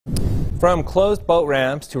From closed boat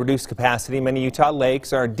ramps to reduced capacity, many Utah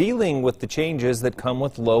lakes are dealing with the changes that come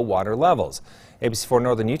with low water levels. ABC4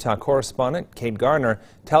 Northern Utah correspondent Kate Garner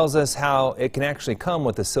tells us how it can actually come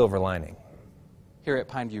with a silver lining. Here at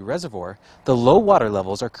Pineview Reservoir, the low water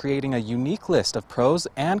levels are creating a unique list of pros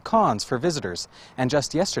and cons for visitors. And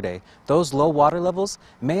just yesterday, those low water levels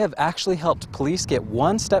may have actually helped police get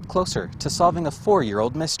one step closer to solving a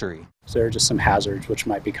 4-year-old mystery. So there are just some hazards which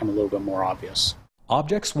might become a little bit more obvious.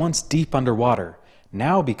 Objects once deep underwater,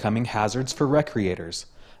 now becoming hazards for recreators.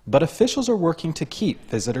 But officials are working to keep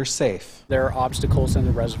visitors safe. There are obstacles in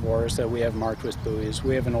the reservoirs that we have marked with buoys.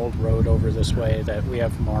 We have an old road over this way that we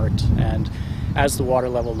have marked, and as the water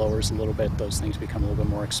level lowers a little bit, those things become a little bit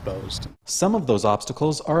more exposed. Some of those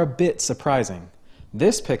obstacles are a bit surprising.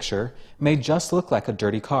 This picture may just look like a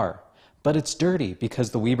dirty car, but it's dirty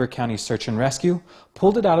because the Weber County Search and Rescue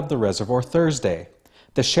pulled it out of the reservoir Thursday.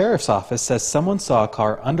 The sheriff's office says someone saw a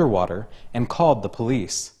car underwater and called the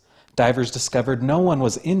police. Divers discovered no one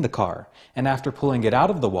was in the car, and after pulling it out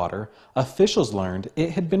of the water, officials learned it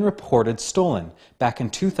had been reported stolen back in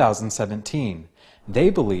 2017. They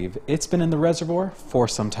believe it's been in the reservoir for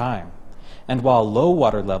some time. And while low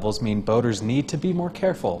water levels mean boaters need to be more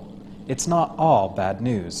careful, it's not all bad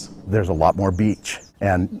news. There's a lot more beach,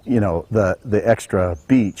 and the extra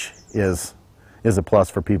beach is a plus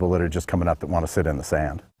for people that are just coming up that want to sit in the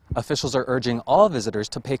sand. Officials are urging all visitors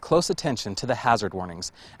to pay close attention to the hazard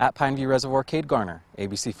warnings. At Pineview Reservoir, Kate Garner,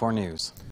 ABC4 News.